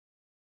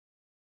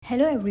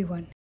Hello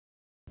everyone.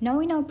 Now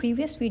in our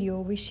previous video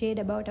we shared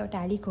about our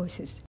Tally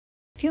courses.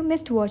 If you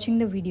missed watching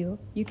the video,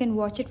 you can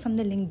watch it from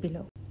the link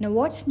below. Now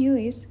what's new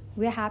is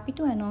we are happy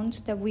to announce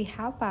that we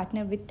have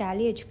partnered with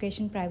Tally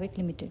Education Private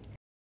Limited.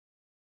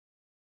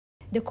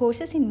 The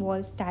courses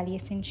involves Tally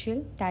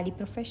Essential, Tally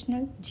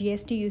Professional,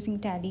 GST using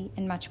Tally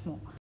and much more.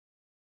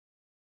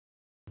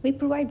 We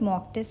provide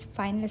mock tests,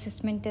 final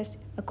assessment tests,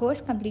 a course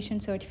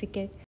completion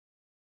certificate,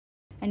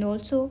 and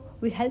also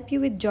we help you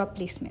with job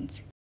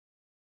placements.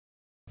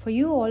 For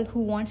you all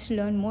who wants to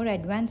learn more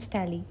advanced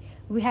Tally,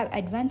 we have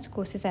advanced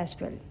courses as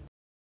well.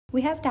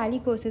 We have Tally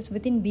courses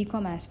within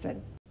BCom as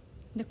well.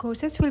 The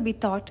courses will be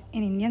taught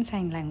in Indian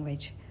Sign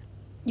Language.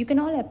 You can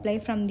all apply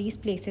from these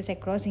places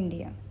across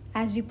India.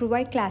 As we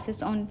provide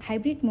classes on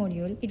hybrid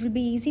module, it will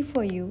be easy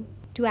for you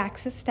to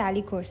access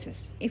Tally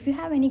courses. If you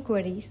have any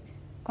queries,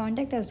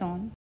 contact us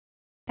on.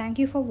 Thank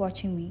you for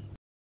watching me.